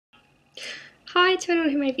Hi to anyone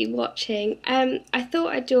who may be watching. I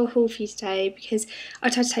thought I'd do a haul for you today because I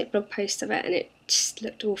tried to take blog posts of it and it just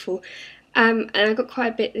looked awful. And I got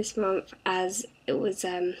quite a bit this month as it was,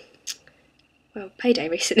 well, payday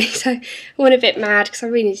recently, so I went a bit mad because I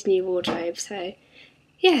really need a new wardrobe. So,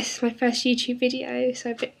 yes, my first YouTube video,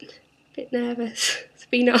 so a bit nervous. It's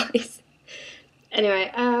been nice. Anyway,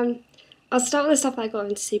 I'll start with the stuff that I got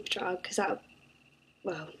into Superdrug because I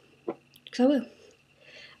will.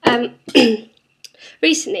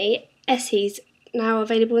 Recently, Essie's now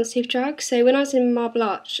available in Superdrug. So when I was in Marble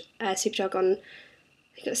Arch Superdrug on,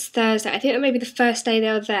 I think it was Thursday, I think that may be the first day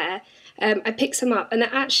they were there, I picked some up and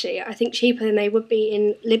they're actually, I think, cheaper than they would be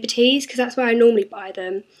in Liberty's because that's where I normally buy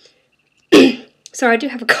them. Sorry, I do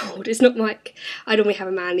have a cold. It's not like I normally have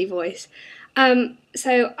a manly voice.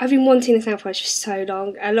 So I've been wanting this nail polish for so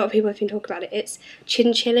long. A lot of people have been talking about it. It's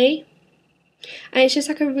Chinchilly. And it's just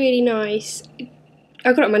like a really nice...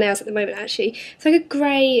 I've got it on my nails at the moment actually. It's like a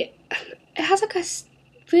grey, it has like a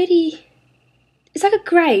really, it's like a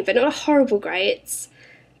grey but not a horrible grey. It's,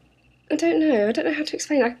 I don't know how to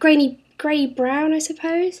explain it, like grey brown I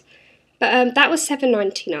suppose. But that was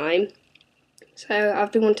 $7.99, so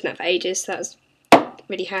I've been wanting that for ages, so that was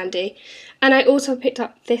really handy. And I also picked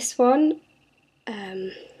up this one,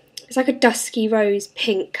 it's like a dusky rose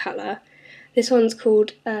pink colour. This one's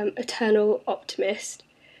called Eternal Optimist.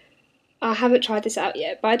 I haven't tried this out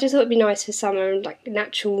yet, but I just thought it'd be nice for summer and like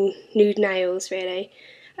natural nude nails, really.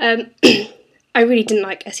 I really didn't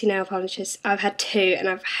like Essie nail polishes. I've had two and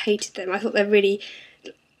I've hated them. I thought they're really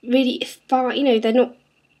far, you know, they're not,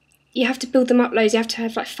 you have to build them up loads, you have to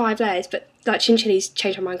have like 5 layers, but like Chinchilly's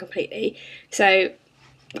changed my mind completely. So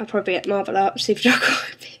I'll probably get Marble Arch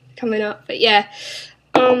Superdrug coming up, but yeah.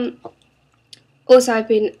 Also, I've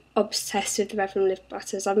been obsessed with the Revlon lip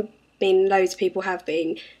butters. I mean, loads of people have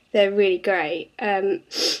been. They're really great. And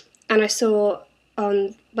I saw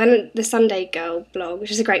on the Sunday Girl blog,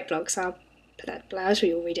 which is a great blog, so I'll put that below. I'm sure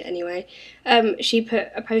you'll read it anyway. She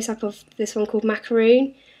put a post up of this one called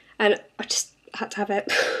Macaroon, and I just had to have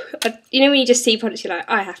it. You know when you just see products, you're like,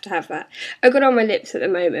 I have to have that. I've got it on my lips at the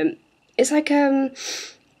moment. It's like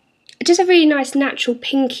just a really nice natural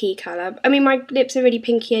pinky colour. I mean, my lips are really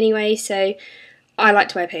pinky anyway, so I like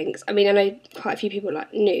to wear pinks. I mean, I know quite a few people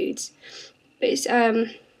like nudes, but it's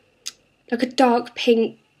like a dark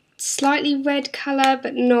pink, slightly red colour,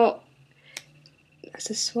 but not... That's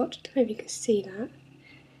a swatch, I don't know if you can see that.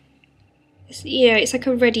 It's like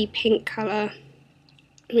a reddy pink colour.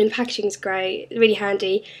 I mean, the packaging's great, really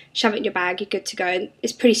handy. Shove it in your bag, you're good to go. And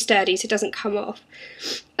it's pretty sturdy, so it doesn't come off.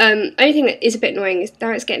 Only thing that is a bit annoying is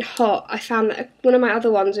now it's getting hot. I found that one of my other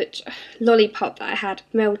ones, which Lollipop that I had,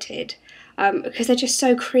 melted. Because they're just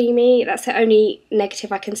so creamy. That's the only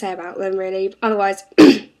negative I can say about them, really. Otherwise...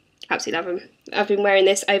 Absolutely love them. I've been wearing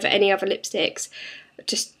this over any other lipsticks.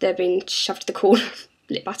 Just they've been shoved to the corner.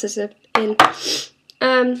 Lip butters are in.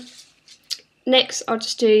 Next, I'll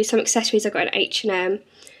just do some accessories I got at H&M.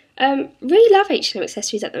 Really love H&M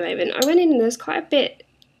accessories at the moment. I went in and there's quite a bit.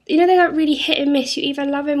 You know, they're like really hit and miss. You either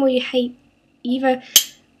love them or you hate.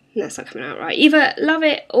 That's not coming out right. Either love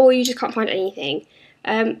it or you just can't find anything.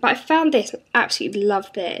 But I found this. I absolutely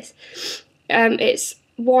love this. It's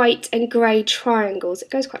white and grey triangles.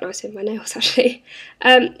 It goes quite nicely with my nails actually.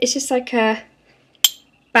 It's just like a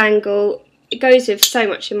bangle. It goes with so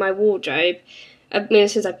much in my wardrobe. I mean,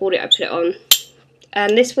 as soon as I bought it I put it on.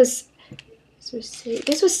 And this was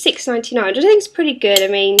 $6.99. I think it's pretty good. I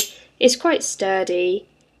mean, it's quite sturdy.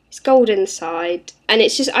 It's gold inside. And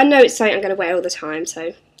it's just, I know it's something I'm going to wear all the time,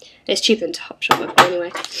 so it's cheaper than Topshop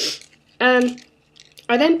anyway.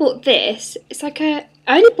 I then bought this. It's like a...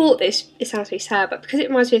 I only bought this, it sounds really sad, but because it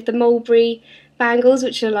reminds me of the Mulberry bangles,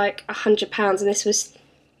 which are like £100, and this was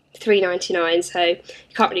 $3.99, so you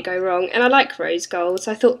can't really go wrong. And I like rose gold,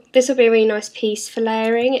 so I thought this would be a really nice piece for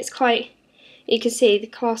layering. It's quite, you can see the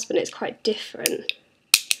clasp on it's quite different.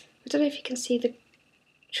 I don't know if you can see the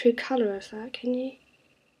true colour of that, can you?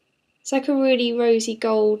 It's like a really rosy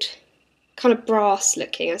gold, kind of brass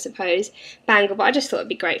looking, I suppose, bangle, but I just thought it'd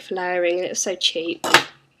be great for layering, and it was so cheap.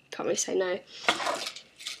 Can't really say no.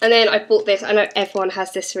 And then I bought this. I know everyone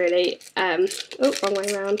has this really. Oh, wrong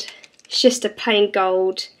way around. It's just a plain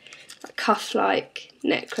gold cuff-like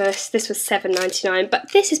necklace. This was $7.99,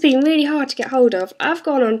 but this has been really hard to get hold of. I've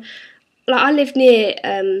gone on, like I live near,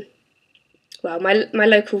 well, my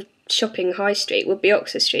local shopping high street would be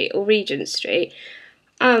Oxford Street or Regent Street.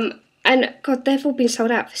 And God, they've all been sold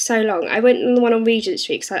out for so long. I went on the one on Regent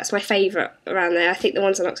Street because that's my favourite around there. I think the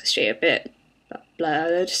ones on Oxford Street are a bit blur,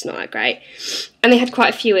 they're just not that great. And they had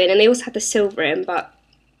quite a few in, and they also had the silver in, but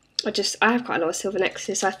I have quite a lot of silver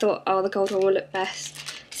necklaces, so I thought, oh, the gold one will look best.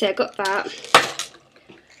 So I got that.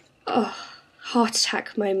 Oh, heart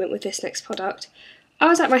attack moment with this next product. I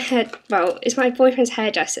was at my it's my boyfriend's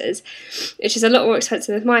hairdresser's, which is a lot more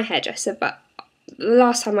expensive than my hairdresser, but the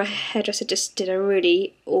last time my hairdresser just did a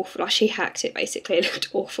really awful, like she hacked it basically, it looked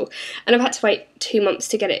awful, and I've had to wait 2 months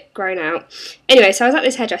to get it grown out. Anyway, so I was at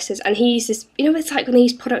this hairdresser's and he used this, you know, it's like when they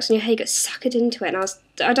use products and your hair gets suckered into it,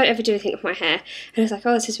 and I don't ever do anything with my hair, and I was like,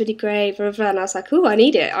 oh, this is really great, blah, blah, blah, and I was like, oh, I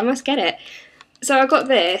need it, I must get it. So I got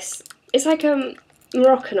this. It's like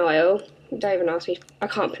Moroccan oil. Don't even ask me, I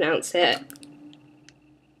can't pronounce it.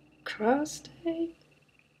 Kerastase?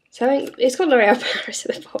 Something, it's got L'Oreal Paris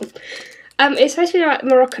at the bottom. It's supposed to be like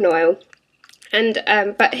Moroccan oil, and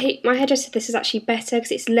but my hairdresser said this is actually better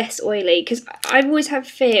because it's less oily, because I've always had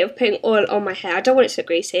fear of putting oil on my hair. I don't want it to look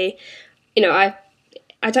greasy, you know,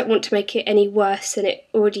 I don't want to make it any worse than it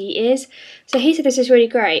already is. So he said this is really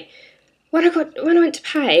great. When I went to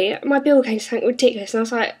pay, my bill came to something ridiculous, and I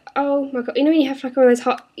was like, oh my god, you know when you have like one of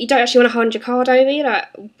those you don't actually want to hand your card over, you're like,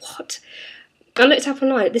 what? I looked up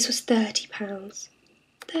online, this was £30.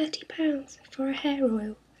 £30 for a hair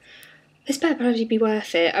oil. This better probably be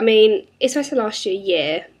worth it. I mean, it's supposed to last you a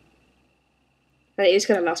year. And it was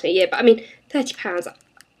going to last me a year, but I mean, £30.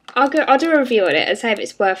 I'll do a review on it and say if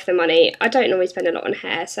it's worth the money. I don't normally spend a lot on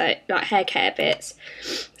hair, so like hair care bits.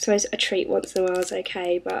 So a treat once in a while is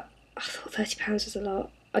okay, but I thought £30 was a lot.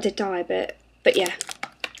 I did die a bit, but yeah.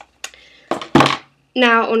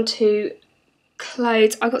 Now on to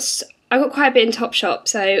clothes. I got quite a bit in Topshop,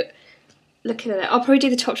 so looking at it, I'll probably do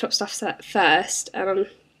the Topshop stuff first.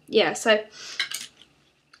 Yeah, so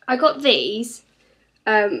I got these.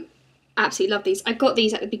 Absolutely love these. I got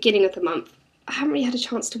these at the beginning of the month. I haven't really had a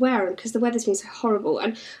chance to wear them because the weather's been so horrible,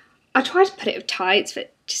 and I tried to put it with tights, but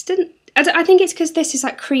it just didn't. I think it's because this is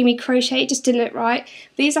like creamy crochet, it just didn't look right.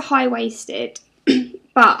 These are high-waisted,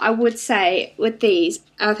 but I would say with these,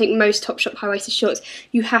 and I think most Topshop high-waisted shorts,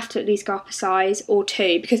 you have to at least go up a size or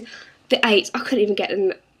two, because the 8s, I couldn't even get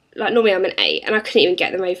them. Like, normally I'm an 8, and I couldn't even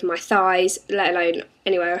get them over my thighs, let alone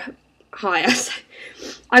anywhere higher. So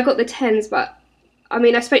I got the 10s, but I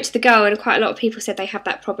mean, I spoke to the girl, and quite a lot of people said they have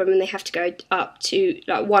that problem and they have to go up to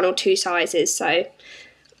like 1 or 2 sizes. So,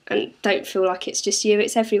 and don't feel like it's just you,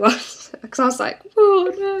 it's everyone. Because I was like,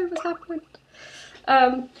 oh no, what's happened?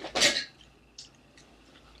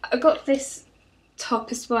 I got this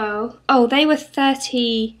top as well. Oh, they were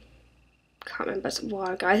 30. Can't remember, it's a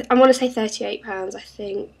while ago. I want to say £38, I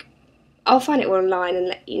think. I'll find it online and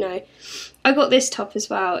let you know. I got this top as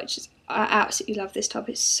well, which is, I absolutely love this top.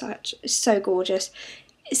 It's so gorgeous.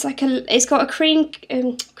 It's like it's got a cream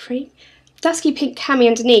dusky pink cami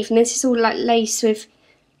underneath, and this is all like lace with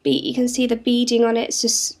you can see the beading on it. It's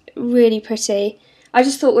just really pretty. I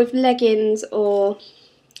just thought with leggings or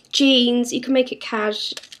jeans, you can make it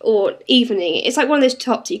cash or evening. It's like one of those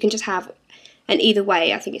tops that you can just have. And either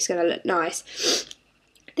way, I think it's going to look nice.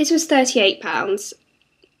 This was £38.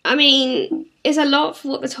 I mean, it's a lot for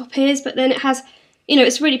what the top is, but then it has, you know,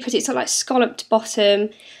 it's really pretty. It's got like scalloped bottom.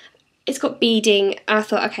 It's got beading. I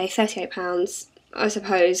thought, okay, £38, I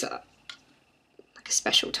suppose. Like a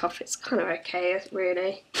special top, it's kind of okay,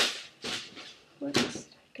 really.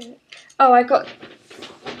 Oh, I got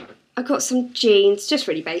some jeans, just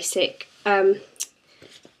really basic. The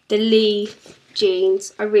Lee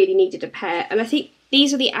jeans. I really needed a pair, and I think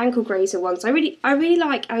these are the ankle grazer ones. I really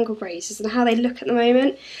like ankle grazers and how they look at the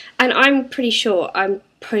moment, and I'm pretty short. I'm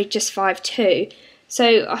probably just 5'2",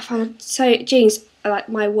 so I find jeans are like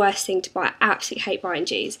my worst thing to buy. I absolutely hate buying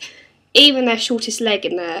jeans. Even their shortest leg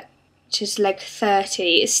in there, which is leg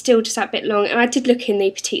 30, is still just that bit long, and I did look in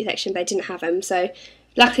the petite section, they didn't have them, so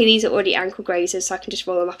luckily these are already ankle grazers, so I can just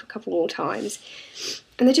roll them up a couple more times.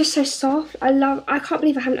 And they're just so soft. I can't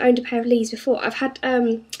believe I haven't owned a pair of these before. I've had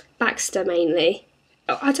Baxter mainly.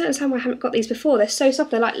 I don't understand why I haven't got these before. They're so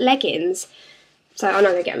soft, they're like leggings. So I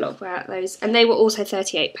know they get a lot of wear out of those. And they were also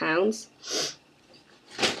 £38.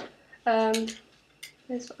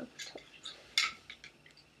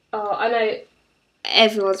 Oh, I know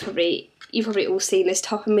you've probably all seen this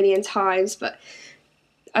top a million times, but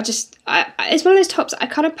it's one of those tops I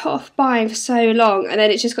kind of put off buying for so long, and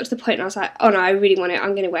then it just got to the point and I was like, oh no, I really want it,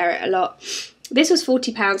 I'm going to wear it a lot. This was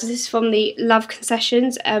 £40. This is from the Love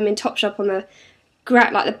Concessions in Topshop on the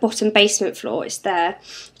bottom basement floor. It's there.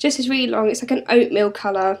 Just is really long. It's like an oatmeal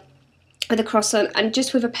colour with a cross on, and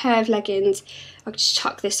just with a pair of leggings, I could just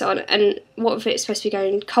chuck this on. And what if it's supposed to be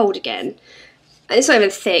going cold again? And it's not even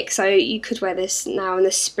thick, so you could wear this now in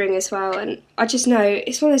the spring as well. And I just know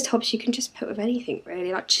it's one of those tops you can just put with anything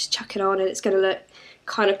really. Like just chuck it on and it's going to look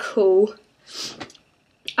kind of cool.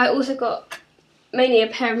 I also got mainly a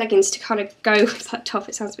pair of leggings to kind of go with that top.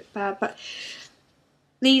 It sounds a bit bad, but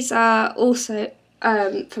these are also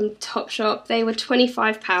from Topshop. They were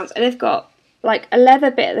 £25, and they've got like a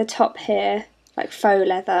leather bit at the top here, like faux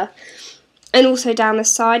leather, and also down the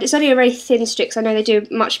side. It's only a very thin strip, because I know they do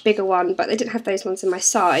a much bigger one, but they didn't have those ones in my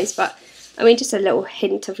size. But I mean, just a little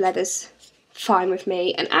hint of leather's fine with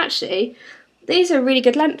me. And actually, these are a really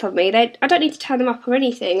good length on me. I don't need to turn them up or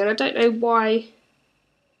anything, and I don't know why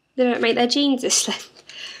they don't make their jeans this length.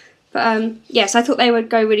 But yes, I thought they would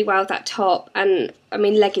go really well with that top. And I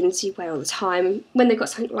mean, leggings you wear all the time. When they've got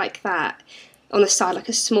something like that on the side, like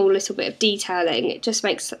a small little bit of detailing, it just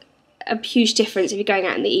makes a huge difference if you're going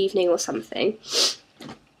out in the evening or something.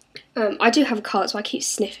 I do have a card, so I keep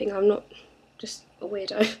sniffing. I'm not just a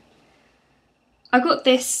weirdo. I got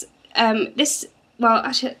this. Well,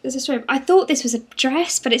 actually, there's a story. I thought this was a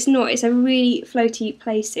dress, but it's not. It's a really floaty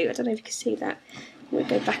play suit. I don't know if you can see that. I'm going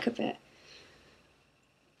to go back a bit.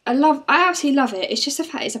 I absolutely love it. It's just the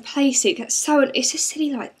fact it's a play suit. It's just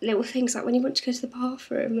silly, like, little things, like when you want to go to the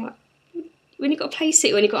bathroom, like, when you've got a play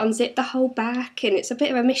suit, when you've got to unzip the whole back, and it's a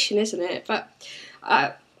bit of a mission, isn't it? But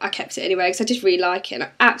I kept it anyway, because I just really like it, and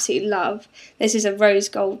I absolutely love. This is a rose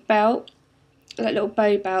gold belt, that little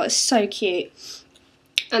bow belt. It's so cute.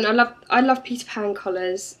 And I love Peter Pan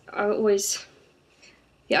collars. I don't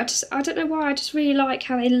know why, I just really like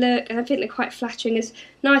how they look, and I think they're quite flattering. There's a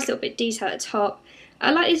nice little bit of detail at the top. I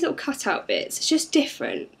like these little cutout bits. It's just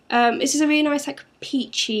different. This is a really nice, like,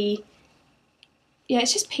 peachy. Yeah,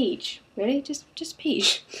 it's just peach, really, just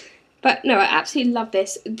peach. But no, I absolutely love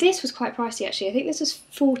this. This was quite pricey, actually. I think this was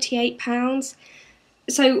 £48.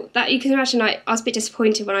 So that you can imagine, I was a bit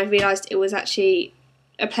disappointed when I realised it was actually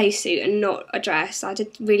a play suit and not a dress. I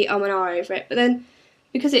did really and ah over it, but then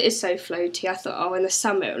because it is so floaty, I thought, oh, in the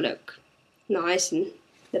summer it'll look nice, and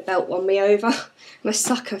the belt won me over. I'm a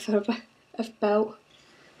sucker for a belt.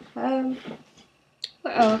 Oh,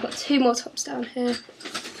 I've got two more tops down here.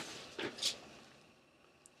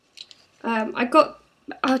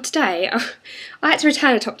 Today I had to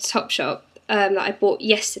return a top to Topshop that I bought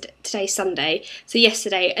today, Sunday. So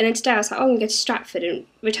yesterday, and then today I was like, oh, I'm going to go to Stratford and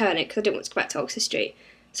return it because I didn't want to go back to Oxford Street.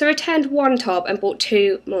 So I returned one top and bought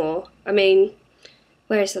two more. I mean,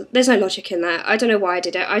 there's no logic in that. I don't know why I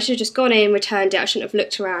did it. I should have just gone in, returned it. I shouldn't have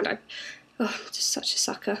looked around. I'm just such a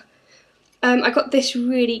sucker. I got this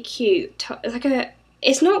really cute top.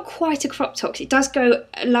 It's not quite a crop top. It does go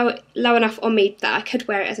low enough on me that I could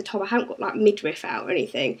wear it as a top. I haven't got like midriff out or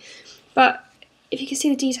anything. But if you can see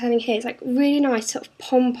the detailing here, it's like really nice sort of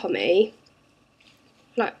pom-pommy.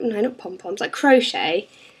 Like, no, not pom-poms, like crochet.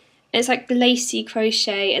 And it's like lacy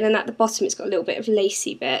crochet, and then at the bottom it's got a little bit of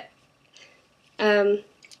lacy bit. And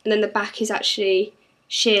then the back is actually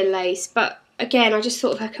sheer lace. But again, I just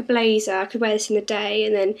thought of like a blazer. I could wear this in the day,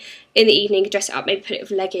 and then in the evening dress it up, maybe put it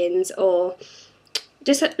with leggings, or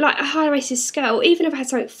just like a high-waisted skirt, or even if I had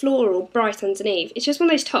something floral bright underneath. It's just one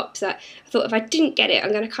of those tops that I thought if I didn't get it,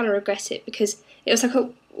 I'm going to kind of regret it, because it was like a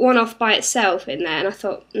one-off by itself in there, and I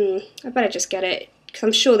thought, I better just get it, because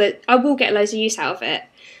I'm sure that I will get loads of use out of it,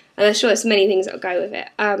 and I'm sure there's many things that will go with it.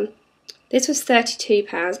 This was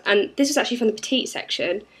 £32, and this was actually from the petite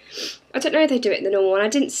section. I don't know if they do it in the normal one. I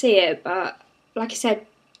didn't see it, but like I said,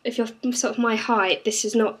 if you're sort of my height, this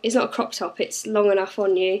is not a crop top. It's long enough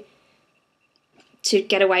on you to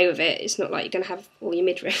get away with it. It's not like you're going to have all your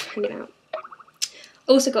midriff hanging out.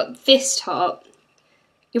 Also got this top.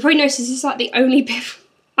 You'll probably notice this is like the only bit.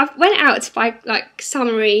 I went out to buy like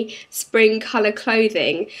summery spring colour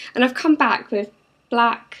clothing, and I've come back with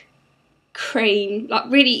black, cream, like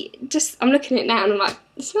really just, I'm looking at it now and I'm like,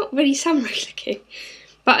 it's not really summery looking.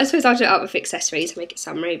 But I suppose I'll do it up with accessories and make it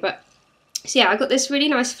summery. But so yeah, I got this really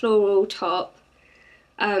nice floral top.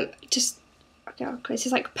 It's just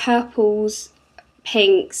like purples,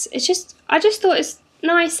 pinks. I just thought it's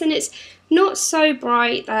nice, and it's not so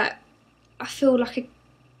bright that I feel like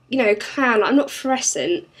a clown. I'm not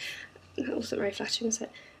fluorescent. That wasn't very flattering, was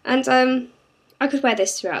it? And I could wear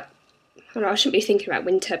this throughout. I don't know, I shouldn't be thinking about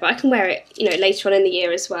winter, but I can wear it, later on in the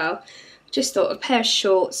year as well. Just thought a pair of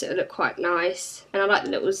shorts, it would look quite nice, and I like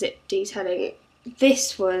the little zip detailing.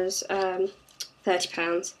 This was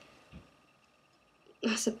 £30.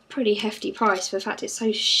 That's a pretty hefty price for the fact it's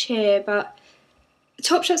so sheer, but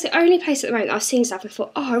Topshop's the only place at the moment that I've seen stuff and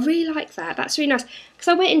thought, oh, I really like that. That's really nice. Because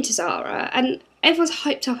I went into Zara, and everyone's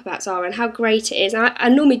hyped up about Zara and how great it is. And I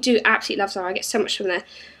normally do absolutely love Zara. I get so much from there.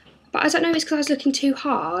 But I don't know if it's because I was looking too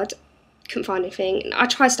hard. Couldn't find anything. I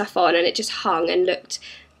tried stuff on and it just hung and looked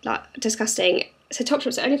like disgusting. So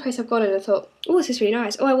Topshop's the only place I've gone in and thought, oh, this is really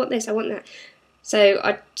nice. Oh, I want this, I want that. So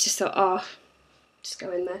I just thought, oh, just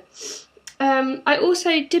go in there. I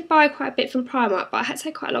also did buy quite a bit from Primark, but I had to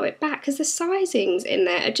take quite a lot of it back because the sizings in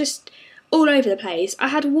there are just all over the place. I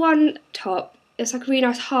had one top, it's like a really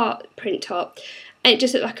nice heart print top, and it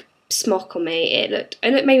just looked like a smock on me. It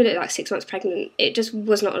made me look like 6 months pregnant. It just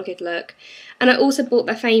was not a good look. And I also bought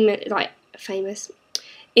the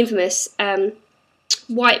infamous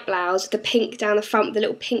white blouse with the pink down the front with the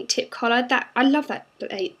little pink tip collar. I love that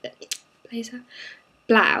blazer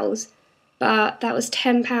blouse, but that was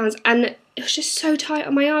 £10, and it was just so tight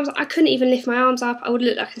on my arms. I couldn't even lift my arms up. I would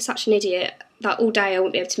look like such an idiot. Like all day I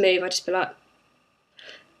wouldn't be able to move. I'd just be like.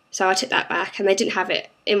 So I took that back, and they didn't have it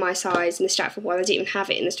in my size in the Stratford one. They didn't even have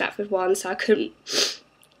it in the Stratford one, so I couldn't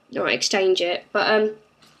exchange it. But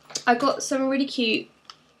I got some really cute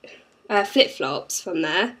flip-flops from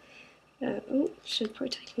there. Should have probably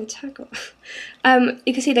taken the tag off.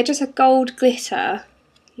 You can see they're just a gold glitter.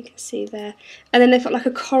 You can see there. And then they've got like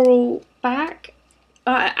a coral back.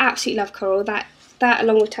 I absolutely love coral. That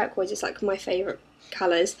along with turquoise is like my favourite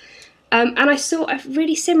colours. And I saw a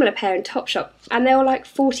really similar pair in Topshop, and they were like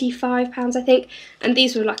 £45 I think, and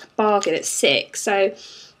these were like a bargain at £6. So,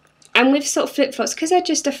 and with sort of flip-flops, because they're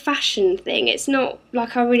just a fashion thing, it's not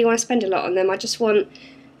like I really want to spend a lot on them. I just want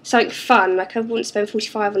something fun. Like I wouldn't spend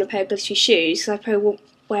 £45 on a pair of glittery shoes, because I probably won't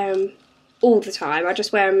wear them all the time. I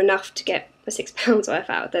just wear them enough to get the £6 worth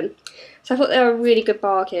out of them. So I thought they were a really good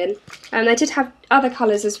bargain. And they did have other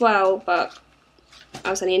colours as well, but I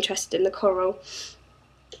was only interested in the coral.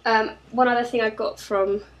 One other thing I got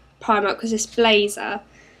from Primark was this blazer.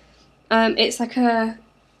 It's like that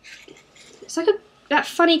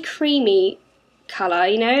funny creamy colour,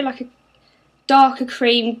 you know, like a darker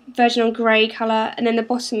cream version on grey colour, and then the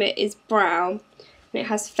bottom it is brown, and it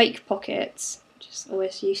has fake pockets, which is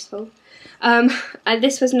always useful. And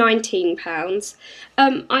this was £19.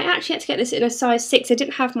 I actually had to get this in a size 6. I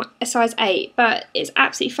didn't have a size 8, but it's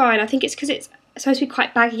absolutely fine. I think it's because it's supposed to be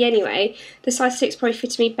quite baggy anyway. The size 6 probably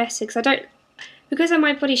fitted me better, because of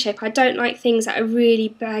my body shape, I don't like things that are really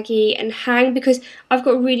baggy and hang, because I've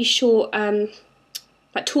got a really short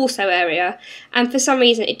like torso area, and for some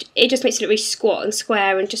reason it just makes it look really squat and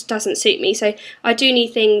square and just doesn't suit me. So I do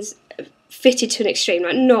need things fitted to an extreme,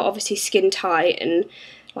 like not obviously skin tight and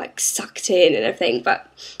like sucked in and everything, but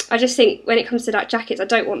I just think when it comes to dark jackets, I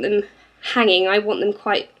don't want them hanging. I want them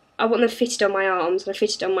fitted on my arms and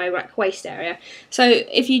fitted on my waist area. So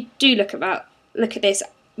if you do look at this,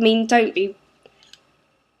 I mean, don't be.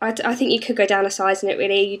 I think you could go down a size in it,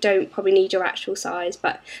 really. You don't probably need your actual size,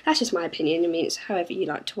 but that's just my opinion. I mean, it's however you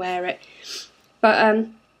like to wear it. But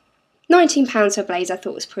 £19 for a blazer I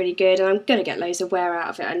thought was pretty good, and I'm going to get loads of wear out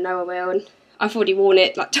of it. I know I will, and I've already worn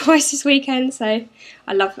it like twice this weekend, so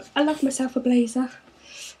I love myself a blazer.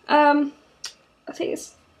 I think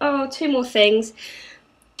it's two more things.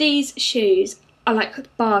 These shoes are like the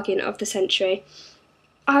bargain of the century.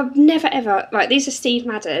 I've never ever, like, these are Steve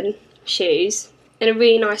Madden shoes in a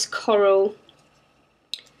really nice coral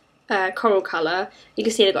colour. You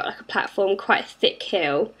can see they've got like a platform, quite a thick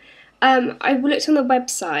heel. I looked on the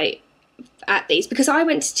website at these because I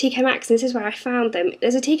went to TK Maxx, and this is where I found them.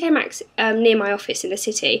 There's a TK Maxx near my office in the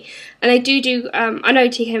city, and they do I know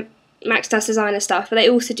TK Maxx does designer stuff, but they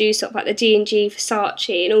also do sort of like the D&G,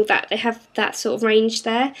 Versace and all that. They have that sort of range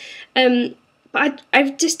there. But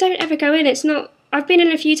I just don't ever go in. It's not. I've been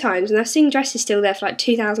in a few times, and I've seen dresses still there for like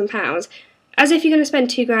 £2,000. As if you're going to spend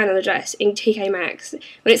 £2 on a dress in TK Maxx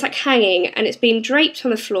when it's like hanging and it's been draped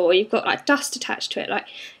on the floor. You've got like dust attached to it. Like,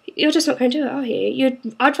 you're just not going to do it, are you?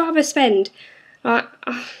 I'd rather spend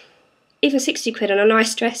even £60 on a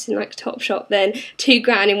nice dress in like Topshop than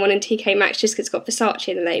 £2 in one in TK Maxx just because it's got Versace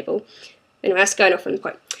in the label. Anyway, that's going off on the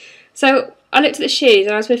point. So I looked at the shoes,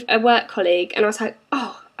 and I was with a work colleague, and I was like,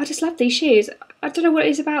 oh, I just love these shoes. I don't know what it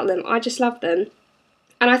is about them. I just love them.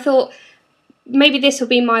 And I thought, maybe this will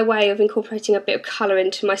be my way of incorporating a bit of colour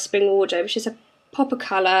into my spring wardrobe, which is a pop of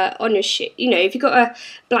colour on your shoe. You know, if you've got a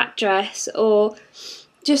black dress, or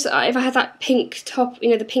just if I had that pink top, you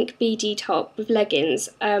know, the pink BD top with leggings.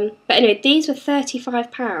 But anyway, these were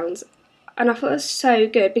 £35, and I thought it was so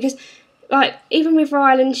good because, like, even with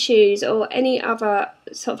Ryland shoes or any other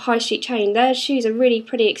sort of high street chain, their shoes are really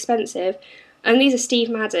pretty expensive. And these are Steve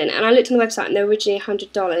Madden, and I looked on the website and they're originally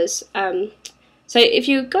 $100. So if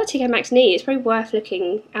you've got TK Maxx near you, it's probably worth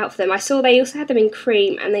looking out for them. I saw they also had them in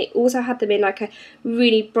cream, and they also had them in like a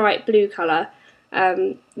really bright blue colour,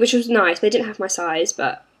 which was nice. They didn't have my size,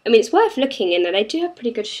 but I mean, it's worth looking in there. They do have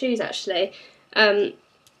pretty good shoes, actually.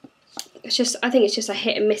 It's just, I think it's just a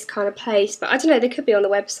hit and miss kind of place. But I don't know, they could be on the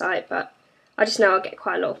website, but I just know I'll get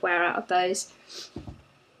quite a lot of wear out of those.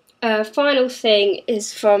 Final thing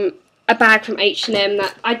is from a bag from H&M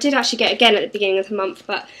that I did actually get again at the beginning of the month,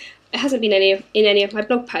 but it hasn't been in any of my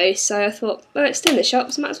blog posts, so I thought, well, it's still in the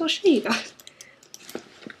shops, I might as well show you guys.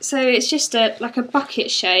 So it's just like a bucket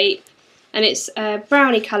shape, and it's a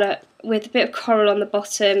brownie colour with a bit of coral on the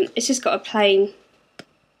bottom. It's just got a plain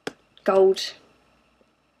gold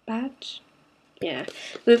badge, yeah,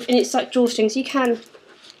 and it's like drawstrings. You can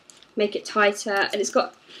make it tighter, and it's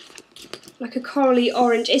got like a corally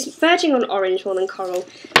orange. It's verging on orange more than coral.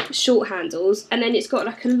 Short handles, and then it's got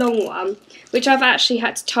like a long one, which I've actually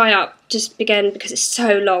had to tie up just again because it's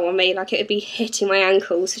so long on me. Like it would be hitting my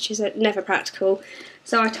ankles, which is never practical.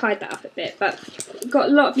 So I tied that up a bit, but got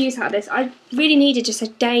a lot of use out of this. I really needed just a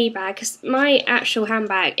day bag because my actual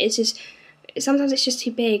handbag is just, sometimes it's just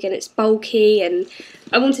too big and it's bulky, and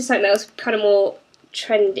I wanted something that was kind of more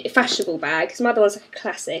trendy, fashionable bag, because my other one's like a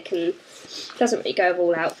classic and doesn't really go with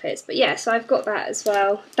all outfits. But yeah, so I've got that as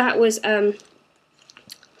well. That was £20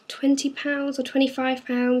 or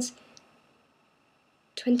 £25.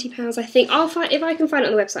 £20 I think. I'll find, if I can find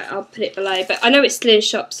it on the website, I'll put it below, but I know it's still in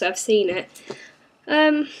shops, so I've seen it.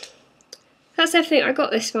 That's everything I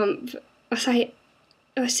got this month. I say,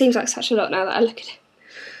 oh, it seems like such a lot now that I look at it.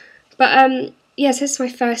 But yeah, so this is my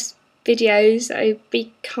first video, so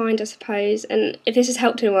be kind, I suppose, and if this has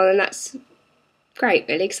helped anyone, then that's great,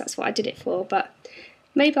 really, because that's what I did it for. But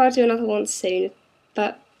maybe I'll do another one soon.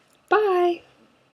 But bye!